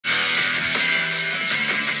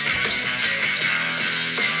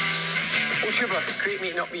Chuba, great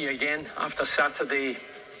meeting up with you again after Saturday.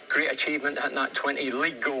 Great achievement hitting that 20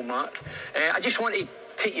 league goal mark. I just want to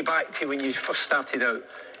take you back to when you first started out.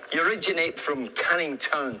 You originate from Canning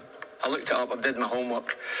Town. I looked it up, I did my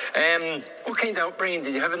homework. What kind of upbringing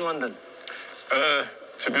did you have in London?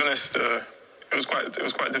 To be honest, it was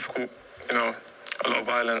quite difficult. You know, a lot of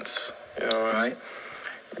violence. You know, Right.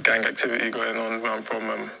 gang activity going on where I'm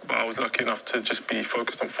from. But I was lucky enough to just be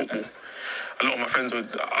focused on football. A lot of my friends were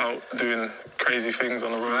out doing crazy things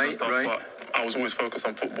on the road and stuff, but I was always focused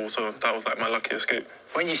on football, so that was like my lucky escape.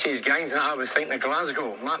 When you say gangs, I was thinking of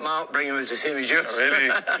Glasgow. My upbringing was the same as yours. Really?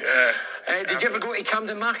 Yeah. Did you ever go to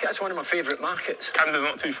Camden Market? That's one of my favourite markets. Camden's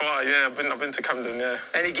not too far. Yeah, I've been to Camden. Yeah.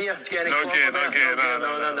 Any gear? Do you get any No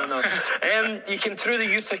gear. No. You came through the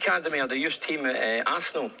youth academy or the youth team at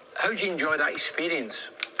Arsenal. How did you enjoy that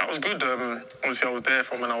experience? That was good. Obviously, I was there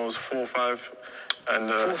from when I was 4 or 5.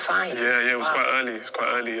 And 4 or 5? Yeah, it was quite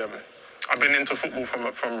early. I've been into football from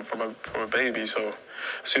a baby, so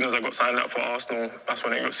as soon as I got signed up for Arsenal, that's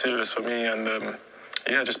when it got serious for me, and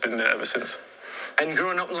just been there ever since. And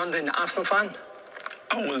growing up in London, Arsenal fan?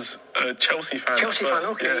 I was a Chelsea fan. Chelsea first,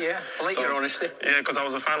 fan, okay, yeah. I like your honesty. Yeah, because I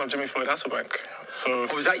was a fan of Jimmy Floyd Hasselbank. So.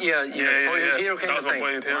 Oh, was that your boyhood hero kind of thing? That was my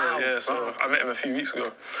boyhood hero. Wow. Yeah. So I met him a few weeks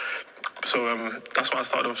ago. So that's why I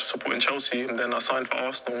started off supporting Chelsea, and then I signed for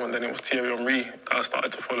Arsenal, and then it was Thierry Henry that I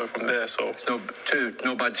started to follow from there. So it's no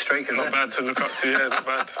bad strikers. Not bad to look up to, yeah, not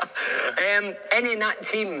bad. Yeah. Any in that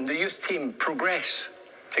team, the youth team, progress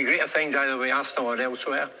to greater things either with Arsenal or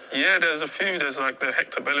elsewhere? Yeah, there's a few. There's like the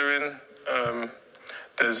Hector Bellerin.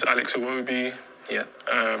 There's Alex Iwobi. Yeah.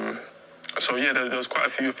 So yeah, there was quite a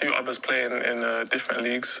few others playing in different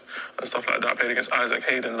leagues and stuff like that. I played against Isaac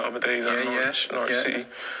Hayden the other days at Norwich City.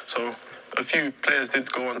 So a few players did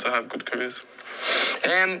go on to have good careers.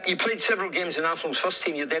 You played several games in Arsenal's first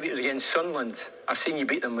team. Your debut was against Sunderland. I've seen you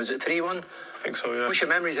beat them. Was it 3-1? I think so, yeah. What's your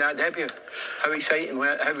memories of that debut? How exciting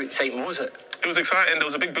was it? It was exciting. There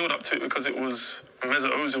was a big build-up to it because it was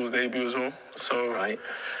Mesut Ozil's debut as well. So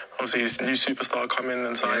obviously his new superstar coming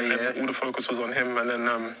and so all the focus was on him. And then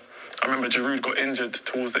I remember Giroud got injured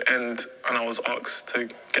towards the end, and I was asked to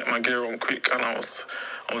get my gear on quick, and I was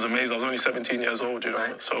amazed. I was only 17 years old, you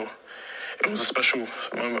know, so it was a special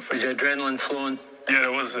moment for me. Was the adrenaline flowing? Yeah,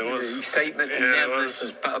 there was. The excitement and nervousness,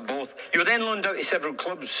 a bit of both. You were then loaned out to several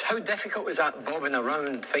clubs. How difficult was that, bobbing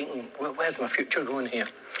around thinking, well, where's my future going here?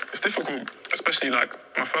 It's difficult, especially like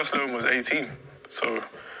my first loan was 18, so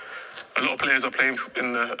a lot of players are playing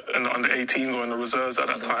in the under 18s or in the reserves at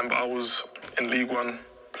that time, but I was in League One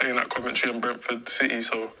playing at Coventry and Brentford City,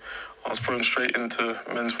 so I was thrown straight into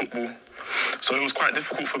men's football. So it was quite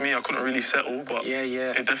difficult for me. I couldn't really settle, but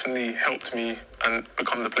it definitely helped me and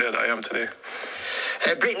become the player that I am today.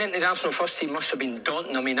 Breaking into the Arsenal first team must have been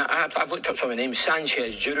daunting. I mean, I've looked up some of the names: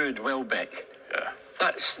 Sanchez, Giroud, Welbeck.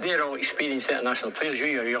 Yeah. They're all experienced international players.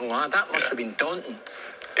 You're a young lad. That must have been daunting.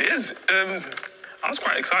 It is. I was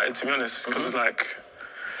quite excited, to be honest, because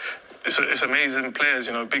it's amazing players,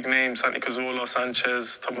 you know, big names: Santi Cazorla,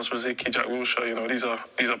 Sanchez, Thomas Rosicky, Jack Wilshere. You know, these are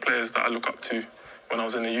players that I look up to when I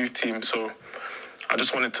was in the youth team. So I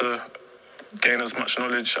just wanted to gain as much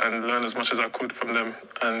knowledge and learn as much as I could from them.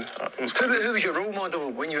 And it was who was your role model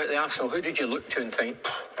when you were at the Arsenal? Who did you look to and think,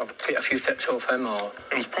 I'll take a few tips off him? Or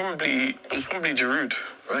it was probably Giroud.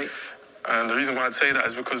 Right. And the reason why I'd say that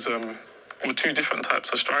is because we're two different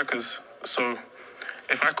types of strikers. So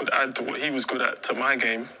if I could add to what he was good at to my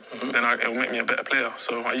game, then it'll make me a better player.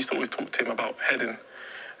 So I used to always talk to him about heading.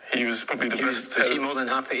 He was probably the best. Was he more than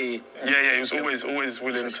happy? Yeah, he was always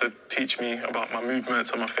willing to teach me about my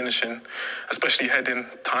movements and my finishing, especially heading,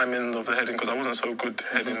 timing of the heading, because I wasn't so good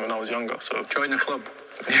heading when I was younger. So join the club.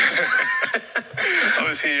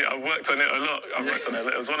 Obviously, I worked on it a lot.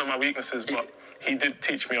 It was one of my weaknesses, but he did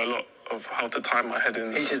teach me a lot of how to time my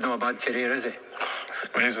heading. He's just not a bad career, is he?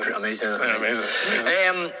 Amazing. Amazing. Yeah,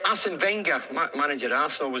 amazing. Arsene Wenger, manager of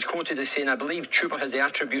Arsenal, was quoted as saying, I believe Chuba has the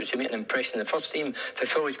attributes to make an impression in the first team.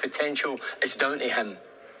 Fulfill his potential, it's down to him.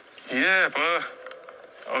 Yeah, but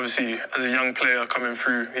obviously, as a young player coming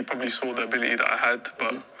through, he probably saw the ability that I had,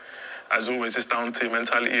 but as always, it's down to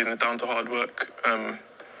mentality and down to hard work.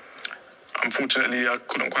 Unfortunately, I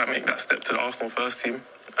couldn't quite make that step to the Arsenal first team.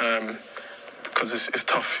 Because it's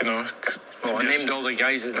tough, you know. I named all the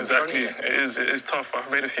guys. Exactly, it is tough. I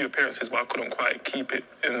made a few appearances, but I couldn't quite keep it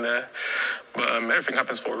in there. But everything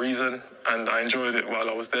happens for a reason, and I enjoyed it while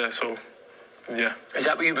I was there. So, yeah. Is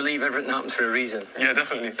that what you believe? Everything happens for a reason? Yeah,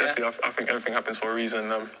 definitely. I think everything happens for a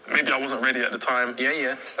reason. Maybe I wasn't ready at the time.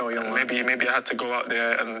 Yeah. Still young. Maybe I had to go out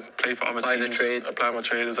there and play for other teams. Apply my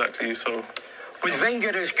trade, exactly. So. Was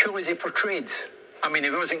Wenger as cool as he portrayed? I mean, he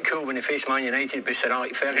wasn't cool when he faced Man United with Sir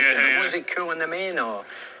Alex Ferguson. Yeah. Was he cool in the main, or?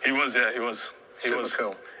 He was, he was. He was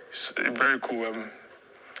cool. Very cool.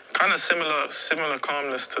 Kind of similar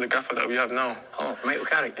calmness to the gaffer that we have now. Oh, Michael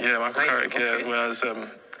Carrick. Yeah, Michael Carrick. Okay. Yeah. Whereas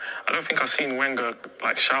I don't think I've seen Wenger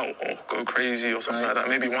like shout or go crazy or something like that.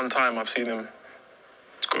 Maybe one time I've seen him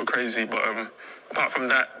go crazy, but apart from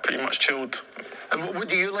that, pretty much chilled. And what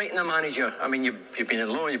do you like in a manager? I mean, you've been in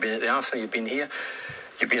loan, you've been at the Arsenal, you've been here,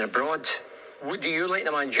 you've been abroad. What do you like in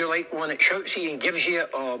a manager? Do you like one that shouts at you and gives you,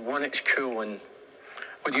 or one that's cool? And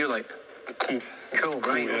what do you like? Cool,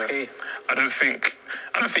 right? Yeah. Okay. I don't think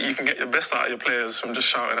you can get your best out of your players from just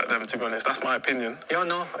shouting at them, to be honest. That's my opinion. Yeah,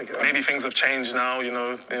 no. Maybe things have changed now, you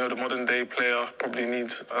know, the modern day player probably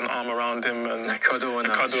needs an arm around him and a cuddle and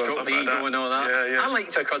stuff the like that. and all that. Yeah. I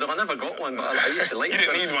liked a cuddle. I never got one, but I used to like You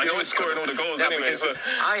didn't need one. You were scoring all the goals anyway. So.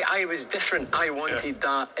 I was different. I wanted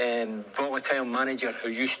that volatile manager who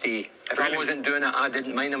used to. If I wasn't doing it, I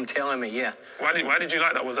didn't mind him telling me, yeah. Why did you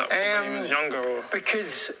like that? Was that when you was younger? Or?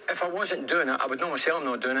 Because if I wasn't doing it, I would know myself I'm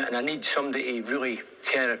not doing it, and I need somebody to really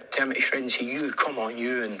tear me to shreds and say, you, come on,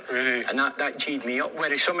 you. And, really? And that G'd me up.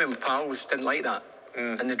 Whereas some of my pals didn't like that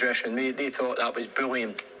in the dressing room. They thought that was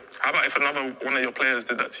bullying. How about if another one of your players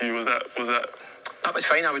did that to you? Was that... That was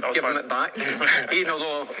fine. I would give them it back. Even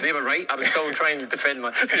although they were right, I was still trying to defend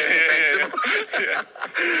my...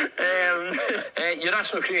 Your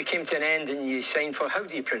Arsenal career came to an end and you signed for... How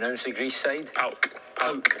do you pronounce the Greece side? PAOK.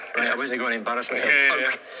 Right, I wasn't going to embarrass myself.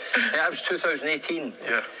 That was 2018. Yeah.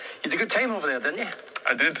 You had a good time over there, didn't you?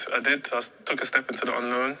 I did. I took a step into the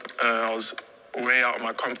unknown. I was way out of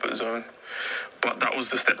my comfort zone. But that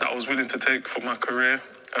was the step that I was willing to take for my career.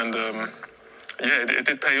 And... it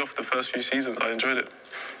did pay off the first few seasons. I enjoyed it.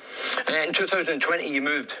 In 2020, you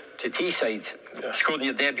moved to Teesside, scored in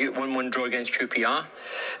your debut 1-1 draw against QPR.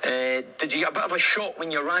 Did you get a bit of a shock when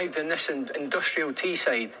you arrived in this industrial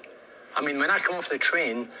Teesside? I mean, when I come off the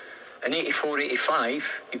train in 84,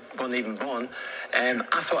 85, you weren't even born, I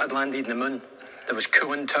thought I'd landed in the moon. There was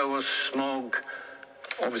cooling towers, smog.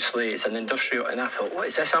 Obviously, it's an industrial, and I thought, what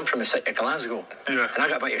is this? I'm from the city of Glasgow. Yeah. And I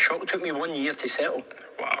got a bit of shock. It took me 1 year to settle.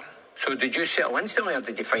 Wow. So did you settle instantly, or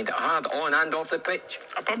did you find it hard on and off the pitch?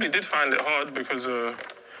 I probably did find it hard because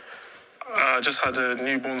I just had a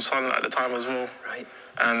newborn son at the time as well. Right.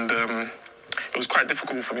 And it was quite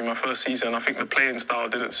difficult for me my first season. I think the playing style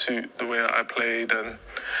didn't suit the way I played, and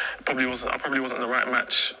I probably wasn't the right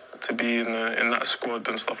match to be in that squad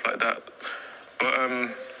and stuff like that. But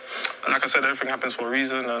like I said, everything happens for a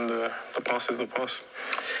reason, and the past is the past.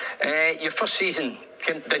 Your first season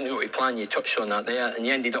didn't go to plan. You touched on that there, and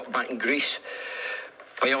you ended up back in Greece.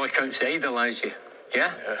 By all accounts, they idolised you.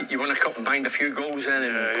 Yeah? You won a cup and banged a few goals in,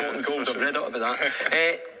 and important goals. I've read up about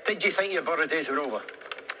that. Did you think your Borough days were over?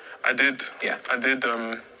 I did. Yeah. I did.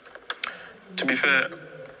 To be fair,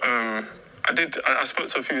 I did. I spoke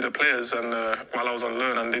to a few of the players, and while I was on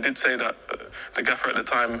loan, and they did say that the gaffer at the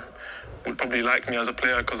time would probably like me as a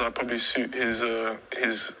player because I'd probably suit his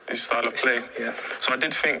style of play. Yeah. So I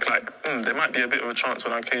did think there might be a bit of a chance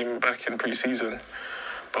when I came back in pre-season,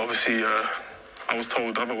 but obviously I was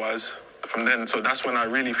told otherwise from then. So that's when I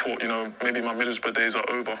really thought, maybe my Middlesbrough days are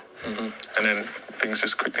over, and then things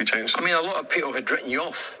just quickly changed. I mean, a lot of people had written you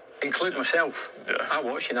off, including myself. Yeah. I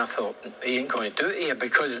watched you and I thought, he ain't going to do it here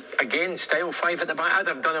because, again, style 5 at the back. I'd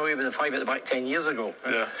have done away with the 5 at the back 10 years ago.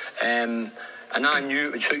 Yeah. And I knew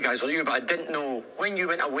it would suit guys like you, but I didn't know when you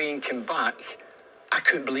went away and came back. I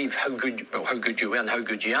couldn't believe how good you were and how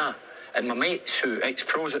good you are. And my mates who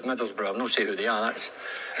ex-pros at Middlesbrough, I'm not saying who they are.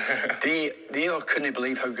 They all couldn't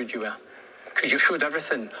believe how good you were because you showed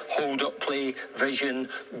everything: hold-up play, vision,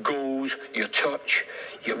 goals, your touch,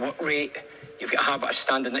 your work rate. You've got a habit of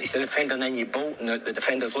standing next to the defender and then you bolt, and the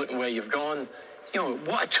defender's looking where you've gone.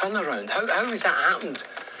 What a turnaround! How has that happened?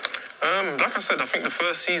 Like I said, I think the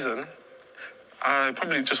first season, I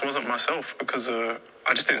probably just wasn't myself because I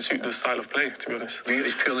just didn't suit the style of play, to be honest. It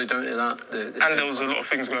was purely down to that. And there was a lot of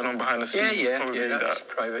things going on behind the scenes. Yeah, that's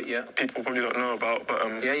private. Yeah, people probably don't know about. But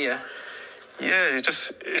it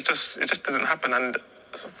just didn't happen, and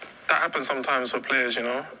that happens sometimes for players.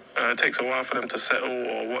 It takes a while for them to settle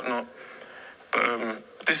or whatnot.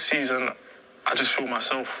 But this season, I just feel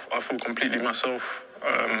myself. I feel completely myself.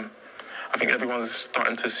 I think everyone's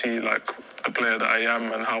starting to see the player that I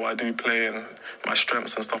am and how I do play and my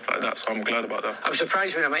strengths and stuff like that. So I'm glad about that. I was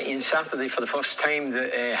surprised when I met you on Saturday for the first time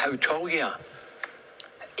that how tall you are.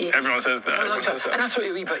 Everyone says that. And I thought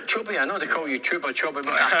you were a wee bit chubby. I know they call you Chuba, but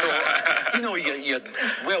I thought, you're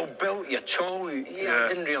well built, you're tall. I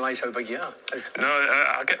didn't realise how big you are. No,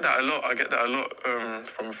 I get that a lot.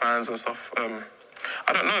 From fans and stuff.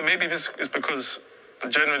 I don't know. Maybe it's because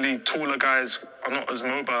generally taller guys are not as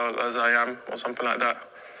mobile as I am, or something like that.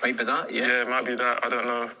 Might be that, yeah. Yeah, it might be that. I don't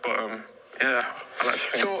know, but yeah, I like to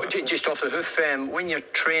think. So, just off the hoof, when you're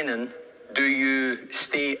training, do you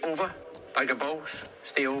stay over, bag of balls,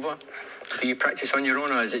 stay over? Do you practice on your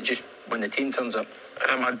own, or is it just when the team turns up?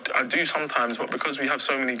 I do sometimes, but because we have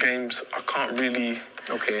so many games, I can't really.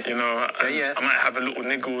 Okay. You know, yeah. I might have a little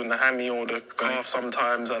niggle in the hammy or the calf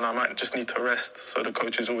sometimes, and I might just need to rest. So the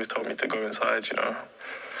coaches always tell me to go inside. You know,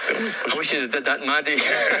 they always push I wish you did that, Maddie.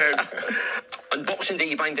 On Boxing Day,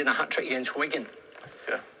 you banged in a hat trick against Wigan.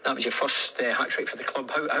 Yeah. That was your first hat trick for the club.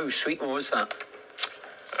 How sweet was that?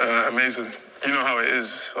 Amazing. You know how it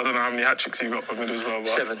is. I don't know how many hat tricks you got from it as well. But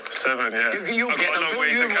 7. 7, yeah. You'll get them. Don't you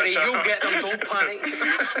worry. You'll get them. Don't panic.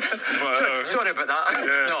 But, sorry about that.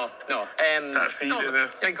 Yeah. No. That feeling.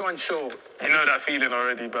 Yeah, go on. So you know that feeling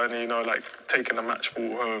already, Bernie. You know, like taking a match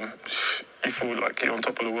ball home. You feel like you're on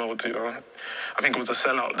top of the world. You know. I think it was a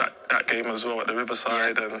sellout that game as well at the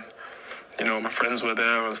Riverside, and you know my friends were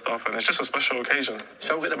there and stuff, and it's just a special occasion.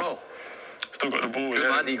 Still got the ball. Still got the ball. Good yeah.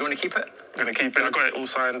 lad. Are you going to keep it? I'm going to keep it. I got it all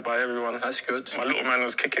signed by everyone. That's good. My little man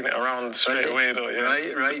was kicking it around straight away though,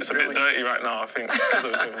 yeah. Right. It's a bit dirty right now, I think, because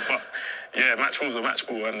of him. But yeah, match ball's a match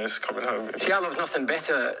ball and it's coming home. See, I love nothing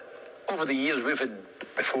better. Over the years we've had,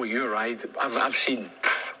 before you arrived, I've seen,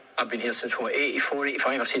 I've been here since, 84,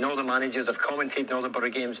 85. I've seen all the managers, I've commentated in all the Borough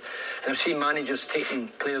games, and I've seen managers taking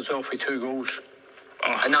players off with 2 goals.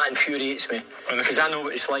 Oh. And that infuriates me. Because I know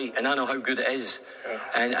what it's like, and I know how good it is. Yeah.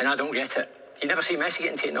 And I don't get it. You never see Messi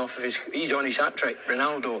getting taken off of he's on his hat-trick,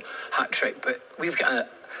 Ronaldo hat-trick, but we've got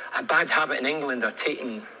a bad habit in England of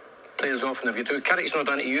taking players off, and if you do, Carrick's not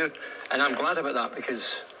done it to you, and I'm glad about that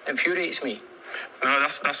because it infuriates me. No,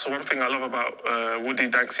 that's one thing I love about Woody,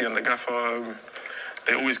 Danksy and the gaffer.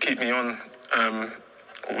 They always keep me on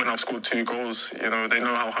when I've scored 2 goals. You know, they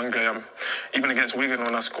know how hungry I am. Even against Wigan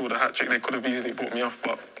when I scored a hat-trick, they could have easily brought me off,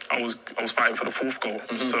 but I was fighting for the 4th goal.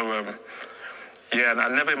 Mm-hmm. So, yeah,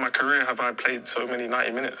 and never in my career have I played so many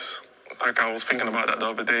 90 minutes. Like, I was thinking about that the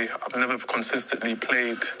other day. I've never consistently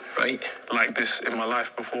played like this in my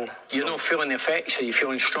life before. You're not feeling the effects, are you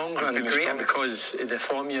feeling stronger and greater because of the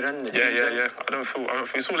form you're in? Yeah. I don't feel,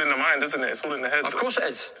 it's all in the mind, isn't it? It's all in the head. Of course it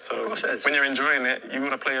is. So of course it is. When you're enjoying it, you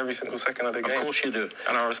want to play every single second of the game. Of course you do.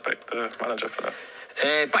 And I respect the manager for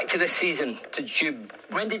that. Back to this season.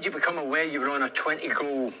 When did you become aware you were on a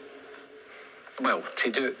 20-goal... Well,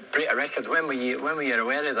 to break a record, when were you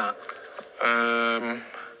aware of that?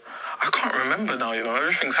 I can't remember now, you know.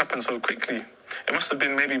 Everything's happened so quickly. It must have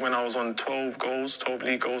been maybe when I was on 12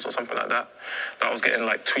 league goals or something like that, that I was getting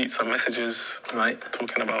like tweets and messages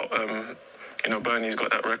talking about, you know, Bernie's got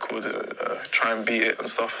that record, try and beat it and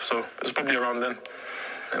stuff. So it was probably around then.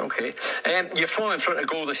 Okay. Your form in front of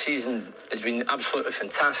goal this season has been absolutely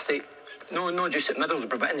fantastic. No, just at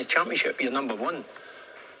Middlesbrough, but in the Championship, you're number 1.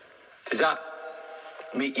 Does that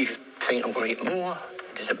make you think I'm going to get more?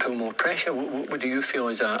 Does it put more pressure? What do you feel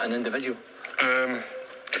as an individual?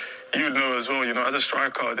 You know as well, you know, as a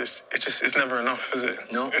striker, it's never enough, is it?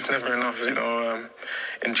 No. It's never enough, you know.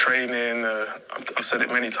 In training, I've said it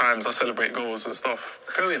many times, I celebrate goals and stuff.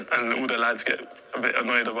 Brilliant. And all the lads get a bit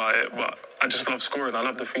annoyed about it, but I just love scoring. I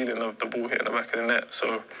love the feeling of the ball hitting the back of the net.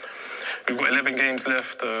 So we've got 11 games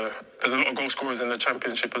left. There's a lot of goal scorers in the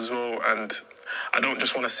Championship as well, and I don't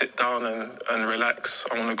just want to sit down and relax.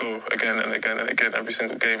 I want to go again and again and again every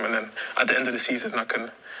single game, and then at the end of the season I can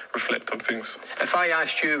reflect on things. If I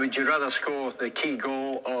asked you, would you rather score the key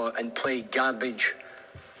goal and play garbage?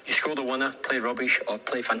 You score the winner, play rubbish, or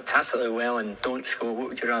play fantastically well and don't score? What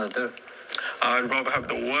would you rather do? I'd rather have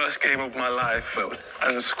the worst game of my life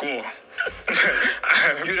and score.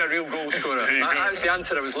 You're a real goal scorer. That's the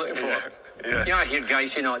answer I was looking for. Yeah, I hear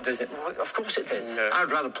guys saying, it doesn't. Well, of course it does. Yeah. I'd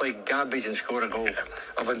rather play garbage and score a goal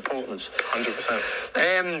of importance.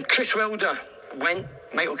 100%. Chris Wilder went,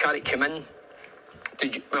 Michael Carrick came in.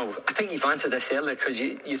 I think you've answered this earlier because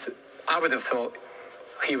I would have thought,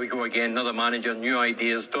 here we go again, another manager, new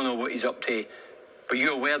ideas, don't know what he's up to. Were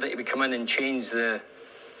you aware that he would come in and change the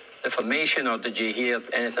formation, or did you hear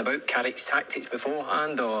anything about Carrick's tactics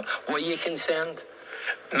beforehand, or were you concerned?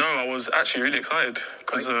 No, I was actually really excited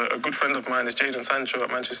because a good friend of mine is Jadon Sancho at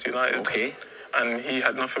Manchester United. Okay. And he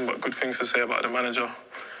had nothing but good things to say about the manager.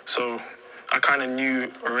 So I kind of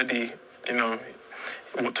knew already, you know,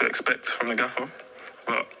 what to expect from the gaffer.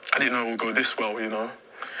 But I didn't know it would go this well, you know.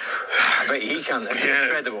 I bet he can. It's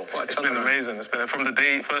incredible. It's been amazing. It's been from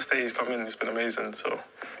the first day he's come in, it's been amazing.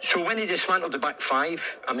 So when he dismantled the back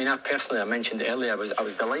 5, I mean, I mentioned it earlier, I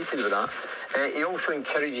was delighted with that. He also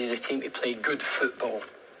encourages the team to play good football,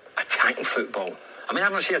 attacking football. I mean,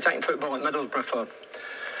 I've not seen attacking football at Middlesbrough for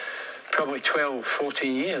probably 12,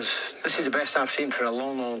 14 years. This is the best I've seen for a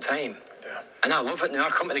long, long time. Yeah. And I love it. Now I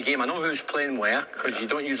come to the game, I know who's playing where, because you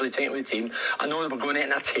don't usually take it with the team. I know that we're going to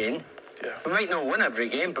entertain. Yeah. We might not win every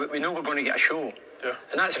game, but we know we're going to get a show. Yeah.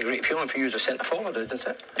 And that's a great feeling for you as a centre forward, isn't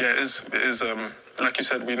it? Yeah, it is. It is. Like you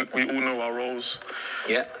said, we all know our roles.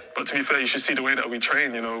 Yeah. But to be fair, you should see the way that we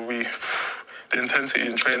train. You know, the intensity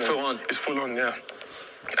in training. It's full on. It's full on. Yeah.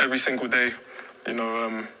 Every single day. You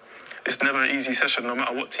know, it's never an easy session. No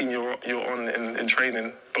matter what team you're on in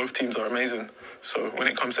training, both teams are amazing. So when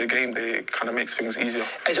it comes to a game day, it kind of makes things easier.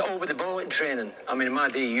 Is it all with the ball in training? I mean, in my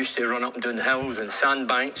day, you used to run up and down hills and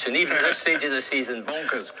sandbanks, and even at this stage of the season,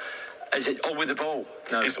 bonkers. Is it all with the ball?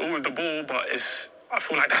 No. It's all with the ball, but I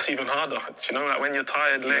feel like that's even harder. You know, like when you're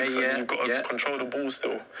tired legs and you've got to control the ball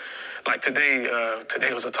still. Like today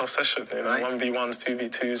was a tough session. You know, 1v1s,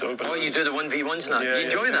 2v2s, overloads. Oh, you do the 1v1s now. Do you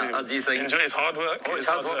enjoy that, or do you think? Enjoy it's hard work. Oh, it's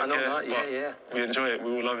hard work. I know that. Yeah. We enjoy it.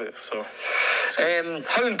 We all love it. So.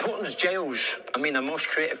 How important is Giles? I mean, the most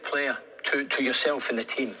creative player to yourself in the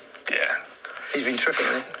team. Yeah. He's been terrific,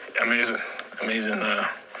 hasn't he? Amazing.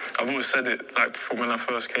 I've always said it, like from when I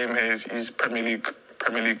first came here, he's Premier League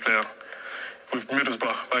player with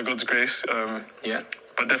Middlesbrough, by God's grace. Yeah.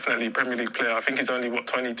 But definitely Premier League player. I think he's only,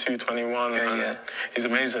 22, 21. Yeah. He's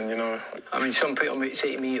amazing, you know. I mean, some people might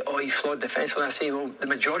say to me, oh, he's flawed defensively. I say, well, the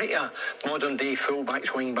majority of modern-day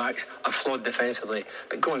full-backs, wing-backs are flawed defensively.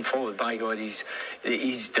 But going forward, by God, his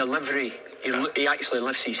delivery, he actually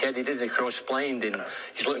lifts his head. He does the cross blind, and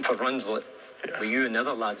he's looking for runs with you and the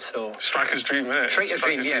other lads. So striker's dream, isn't it? Striker's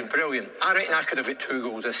dream, brilliant. I reckon I could have got 2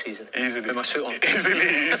 goals this season. Easily. With my suit on. Easily.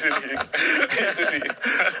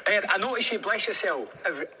 I noticed you bless yourself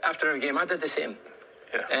after every game. I did the same.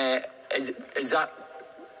 Yeah. Is that,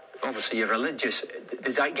 obviously you're religious,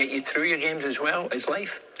 does that get you through your games as well as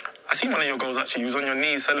life? I seen one of your goals actually. You was on your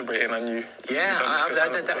knees celebrating, and you. Yeah, I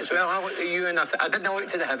did that as well. I looked at you, and I didn't look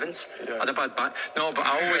to the heavens. Yeah. I had a bad back. No, but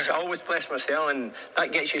I always bless myself, and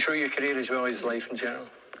that gets you through your career as well as life in general.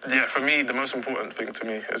 Yeah, for me, the most important thing to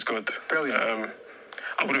me is God. Brilliant.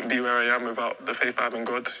 I wouldn't be where I am without the faith I have in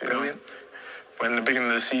God. Brilliant. Know? When the beginning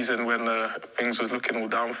of the season, when things was looking all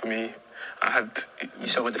down for me, You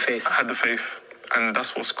saw with the faith. I had the faith, and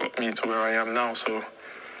that's what's got me to where I am now. So.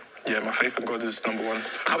 Yeah, my faith in God is number one.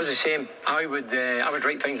 I was the same. I would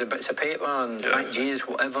write things on bits of paper and thank Jesus,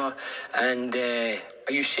 whatever. And I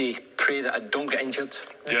used to pray that I don't get injured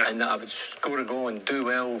and that I would score a goal and do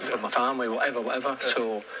well for my family, whatever.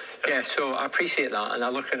 Yeah. So I appreciate that. And I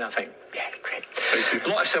look and I think, great. Thank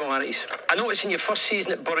you. A lot of similarities. I noticed in your first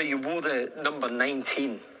season at Borough, you wore the number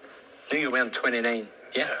 19. Now you're wearing 29.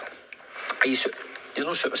 Yeah. You're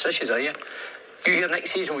not superstitious, are you? You here next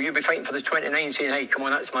season, will you be fighting for the 29 saying, hey, come on,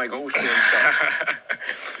 that's my goal?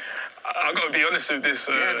 I've got to be honest with this.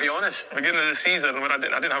 Be honest. Beginning of the season, when I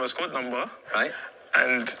didn't have a squad number. Right.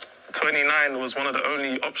 And 29 was one of the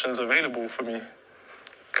only options available for me.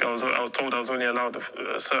 I was told I was only allowed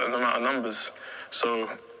a certain amount of numbers. So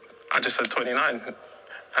I just said 29.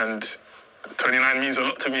 And 29 means a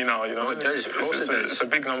lot to me now, you know. Oh, it does, of course it does. It's a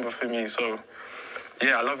big number for me, so...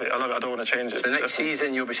 Yeah, I love it. I don't want to change it. So next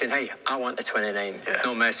season you'll be saying, hey, I want the 29. Yeah.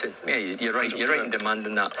 No messing. Yeah, you're right. 100%. You're right in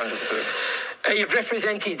demanding that. 100%. You've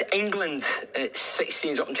represented England at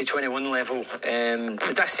 16s up to 21 level.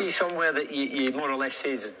 Did I see somewhere that you more or less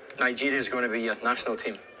says Nigeria is going to be your national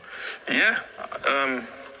team? Yeah.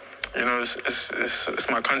 You know, it's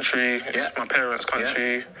my country. It's my parents'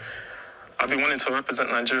 country. Yeah. I've been wanting to represent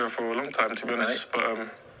Nigeria for a long time, to be honest. Right. But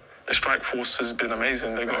the strike force has been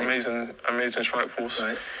amazing. They've got amazing strike force.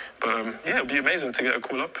 Right. But it'd be amazing to get a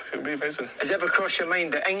call up. It'd be amazing. Has it ever crossed your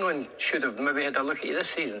mind that England should have maybe had a look at you this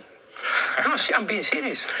season? No, I'm being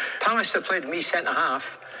serious. Pallister played me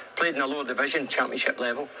centre-half, played in the lower division, championship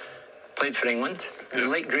level, played for England. The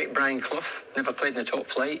late great Brian Clough, never played in the top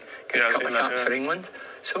flight, got a couple of caps for England.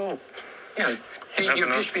 So, you've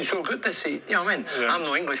just been so good this season. You know what I mean? Yeah. I'm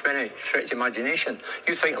no English by any stretch of imagination.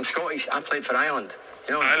 You think I'm Scottish, I played for Ireland.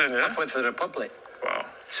 You know, Ireland, I played for the Republic. Wow.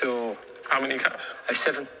 So... How many caps?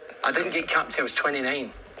 7. I didn't get capped till I was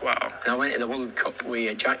 29. Wow. And I went to the World Cup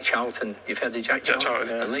with Jack Charlton. You've heard of Jack Charlton?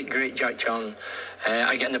 Yeah. The late, great Jack Charlton.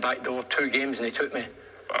 I get in the back door, 2 games, and they took me.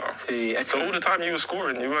 Wow. So all the time you were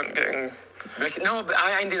scoring, you weren't getting... No, but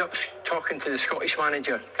I ended up talking to the Scottish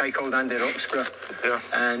manager, a guy called Andy Roxburgh. Yeah.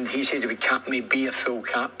 And he says he would cap me, be a full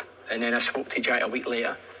cap. And then I spoke to Jack a week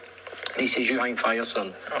later. And he says, you hang fire,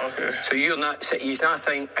 son. Oh, okay. So you're not...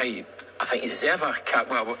 I think you deserve a cap.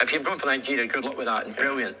 Well, if you've gone for Nigeria, good luck with that, and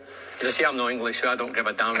brilliant. As I say, I'm not English, so I don't give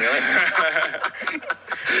a damn, really.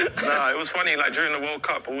 It was funny, like, during the World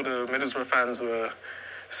Cup, all the Middlesbrough fans were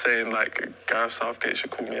saying, like, Gareth Southgate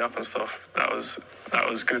should call me up and stuff. That was that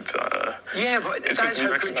was good. Yeah, but that's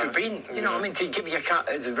how good you've been. You know Yeah. what I mean? To give you a cat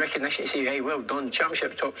as a recognition, to say, hey, well done,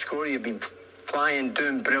 championship top scorer, you've been flying,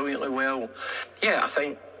 doing brilliantly well. Yeah, I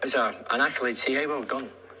think as an accolade, say, hey, well done.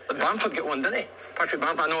 But Bamford got one, didn't he? Patrick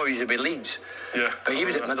Bamford, I know he was at Leeds. Yeah. But he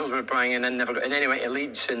was at Middlesbrough, Brian, and then never got, and then he went to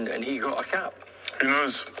Leeds and he got a cap. Who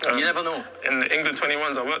knows? You never know. In the England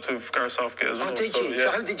 21s, I worked with Gareth Southgate as well. Oh, did you? Yeah.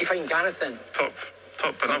 So how did you find Gareth then? Top.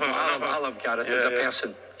 I love Gareth as a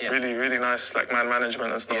person. Yeah. Really, really nice, like man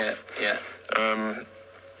management and stuff. Yeah.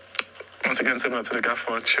 Once again, similar to the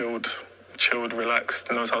gaffer, chilled,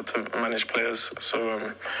 relaxed, knows how to manage players.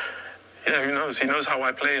 So, yeah, who knows? He knows how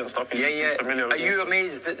I play and stuff. He's familiar with Are you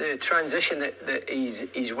amazed that the transition that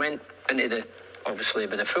he's went into the, obviously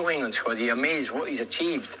with the full England squad, are you amazed what he's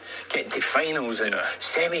achieved, getting to finals and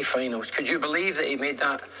semi-finals? Could you believe that he made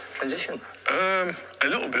that transition? A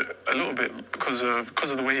little bit, because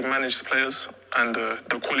of the way he managed the players and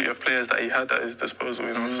the quality of players that he had at his disposal.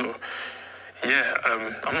 You know, so yeah,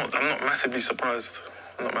 I'm not massively surprised.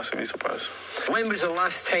 When was the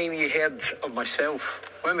last time you heard of myself?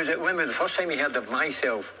 When was the first time you heard of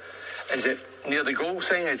myself? Is it near the goal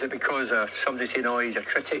thing? Is it because somebody saying, oh, he's a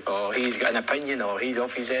critic, or he's got an opinion, or he's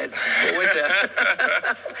off his head? What was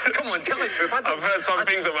it? Come on, tell the truth. I've heard some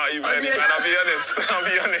things about you, man. I'll be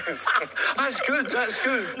honest. That's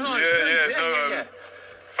good. No, yeah.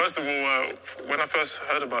 First of all, when I first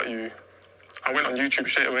heard about you, I went on YouTube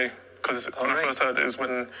straight away. Because when I first heard it was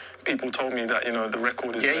when people told me that, you know, the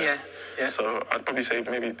record is there. Yeah. So I'd probably say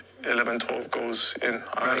maybe 11, 12 goals in.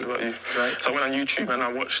 I heard about you. Right. So I went on YouTube and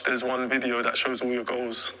I watched, there's one video that shows all your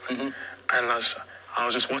goals. And I was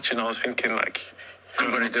just watching, I was thinking, like,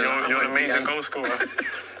 you're an amazing goal scorer.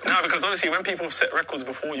 No, because honestly, when people have set records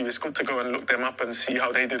before you, it's good to go and look them up and see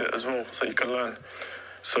how they did it as well, so you can learn.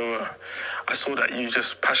 So I saw that you're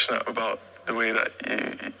just passionate about the way that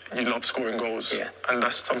you love scoring goals, and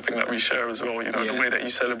that's something that we share as well. You know, the way that you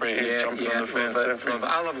celebrated, jumping on the fence, everything.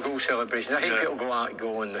 I love goal celebrations. I hate people go out,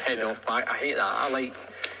 go and head off back. I hate that. I like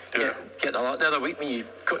get a lot. The other week when you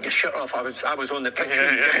got your shirt off, I was on the pitch.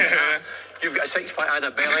 You've got a six-pack, I had a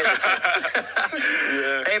belly.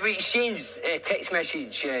 We exchanged a text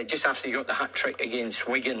message just after you got the hat trick against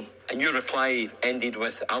Wigan, and your reply ended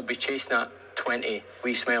with, "I'll be chasing that 20,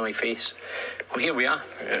 wee smiley face." Well, here we are.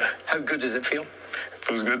 Yeah. How good does it feel? It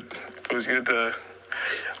feels good.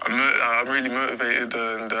 I'm really motivated,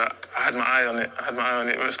 and I had my eye on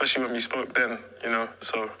it. Especially when we spoke then, you know.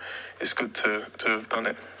 So it's good to have done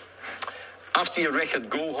it. After your record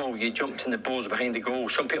goal haul, you jumped in the balls behind the goal.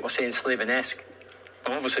 Some people are saying Slaven-esque.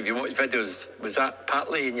 Well, obviously, if you watch videos, was that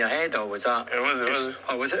partly in your head, or was that? It was.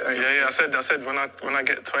 Oh, was it? Right. Yeah. I said when I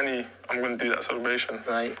get 20, I'm going to do that celebration.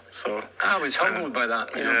 Right. So I was humbled by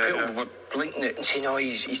that. You know, people were blinking it and saying, "Oh,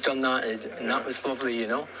 he's done that," and that was lovely. You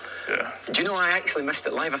know. Yeah. Do you know I actually missed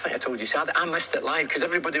it live? I think I told you, so I missed it live because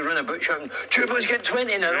everybody ran about shouting, "Chuba's get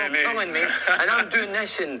 20," and they're all calling me. And I'm doing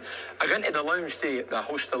this, and I went to the lounge to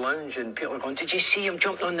host the lounge, and people are going, "Did you see him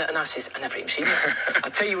jumping on it?" And I says, "I never even seen it." I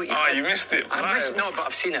tell you what, you missed it. I missed it. No, but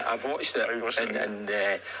I've seen it. I've watched it. And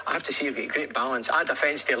I have to say, you've got great balance. I had a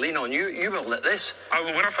fence to lean on. You were like this.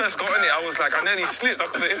 When I first got in it, I was like, I nearly slipped. I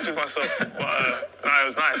could have injured myself. But no, it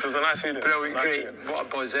was nice. It was a nice feeling. Brilliant, great. What a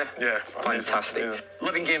buzz there. Yeah. Fantastic. Amazing.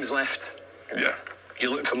 11 games left. Yeah.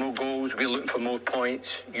 You're looking for more goals, we're looking for more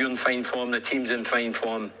points. You're in fine form, the team's in fine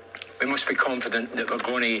form. We must be confident that we're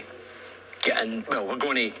going to get in, we're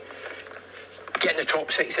going to get in the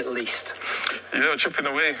top 6 at least. Yeah, chipping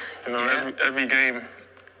away, you know, every game,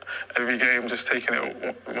 just taking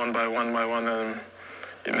it one by one.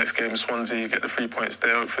 Your next game, Swansea, get the 3 points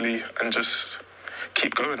there, hopefully, and just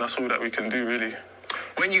keep going. That's all that we can do, really.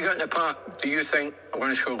 When you get in the park, do you think I'm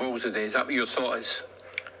going to score goals today? Is that what your thought is?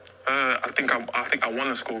 I think I want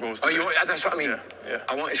to score goals today. That's what I mean. Yeah.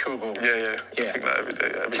 I want to score goals. Yeah. I think that every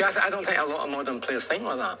day. See, I don't think a lot of modern players think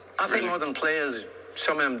like that. I think modern players,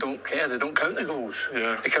 some of them don't care. They don't count the goals.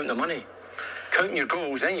 Yeah. They count the money. Counting your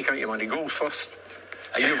goals, then you count your money. Goals first.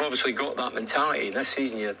 And you've obviously got that mentality. This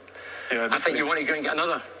season, I think you want to go and get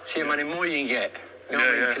another. See how many more you can get. You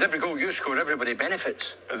know because every goal you score, everybody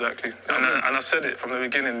benefits. Exactly. And I said it from the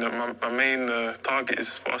beginning that my main target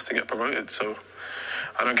is for us to get promoted. So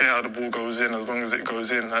I don't care how the ball goes in, as long as it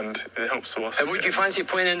goes in and it helps to us. And would you fancy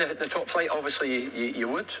playing in the top flight? Obviously, you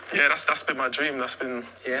would. Yeah, that's been my dream. That's been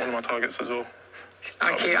one of my targets as well.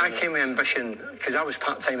 I came with ambition, because I was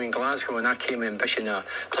part-time in Glasgow, and I came with ambition of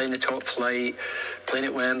playing the top flight, playing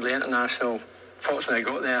at Wembley, international. Fortunately, I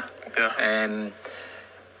got there. Yeah.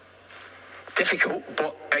 Difficult,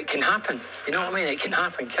 but it can happen. You know what I mean? It can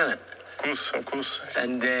happen, can it? Of course.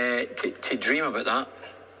 And to dream about that,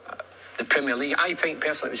 the Premier League, I think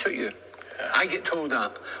personally it would suit you. I get told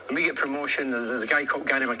that when we get promotion, there's a guy called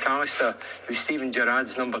Gary McAllister. He was Stephen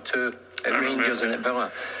Gerrard's number 2 at Rangers and at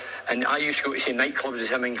Villa. And I used to go to see nightclubs as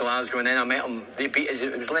him in Glasgow, and then I met him. They beat us.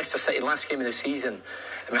 It was Leicester City last game of the season,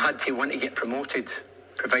 and we had to want to get promoted,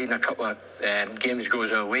 providing a couple of games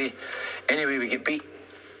goes our way. Anyway, we get beat.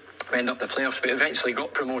 We end up the playoffs, but eventually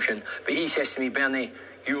got promotion. But he says to me, Bernie,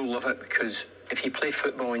 you'll love it, because if you play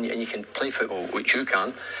football and you can play football, which you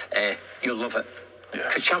can, you'll love it.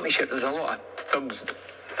 Because Championship, there's a lot of thugs,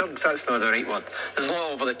 that's not the right word. There's a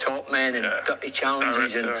lot over the top men and dirty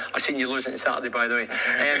challenges, and I seen you losing on Saturday, by the way. Do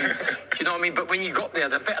you know what I mean? But when you got there,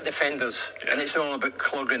 they're better defenders, and it's all about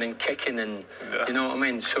clugging and kicking, and you know what I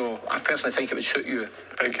mean? So I personally think it would suit you.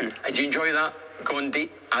 Thank you. And do you enjoy that? Going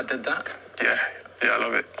deep? I did that. Yeah, I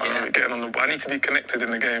love it. I love it, getting on the ball. I need to be connected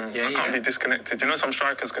in the game. I can't be disconnected. You know, some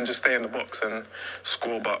strikers can just stay in the box and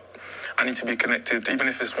score, but I need to be connected. Even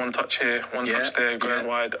if it's one touch here, one touch there, going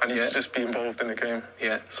wide, I need to just be involved in the game.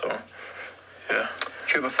 So,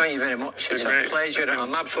 Chuba, thank you very much. It's a pleasure.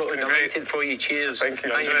 I'm absolutely delighted for you. Cheers. Thank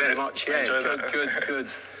you. Thank you very much.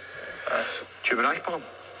 Good. Chuba Ackpom.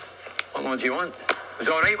 What more do you want? It was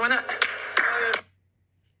all right, wasn't it?